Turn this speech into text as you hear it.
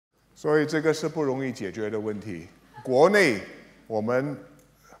所以这个是不容易解决的问题。国内我们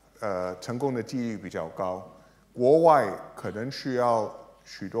成功的几率比较高，国外可能需要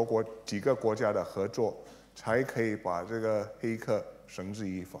几个国家的合作，才可以把这个黑客绳之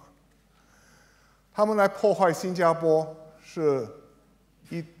以法。他们来破坏新加坡是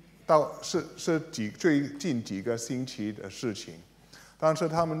最近几个星期的事情，但是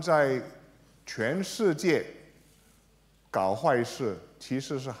他们在全世界搞坏事，其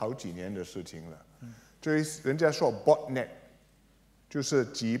实是好几年的事情了。人家说 botnet， 就是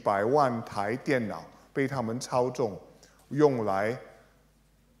几百万台电脑被他们操纵，用来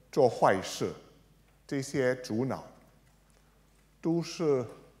做坏事。这些主脑都是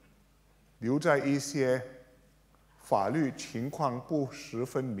留在一些法律情况不十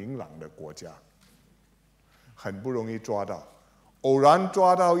分明朗的国家，很不容易抓到。偶然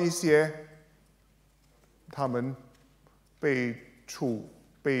抓到一些，他们被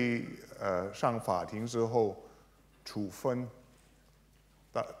上法庭之后处分，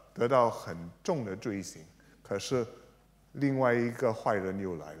得到很重的罪行。可是另外一个坏人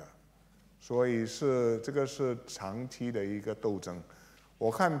又来了，所以这个是长期的一个斗争。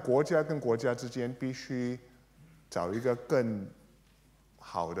我看国家跟国家之间必须找一个更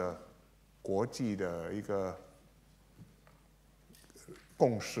好的国际的一个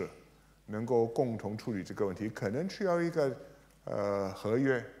共识，能够共同处理这个问题。可能需要一个合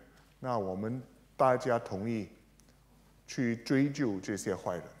约，那我们大家同意去追究这些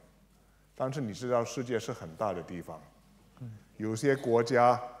坏人。但是你知道，世界是很大的地方，有些国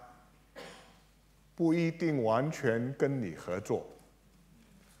家不一定完全跟你合作。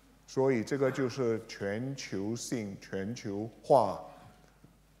所以这个就是全球性、全球化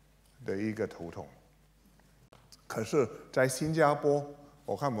的一个头痛。可是，在新加坡，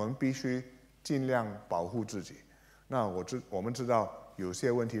我看我们必须尽量保护自己。那我们知道有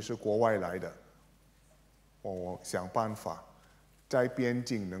些问题是国外来的，我想办法在边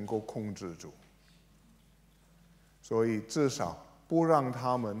境能够控制住，所以至少不让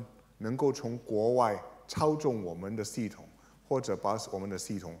他们能够从国外操纵我们的系统，或者把我们的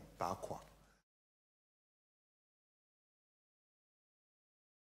系统打垮。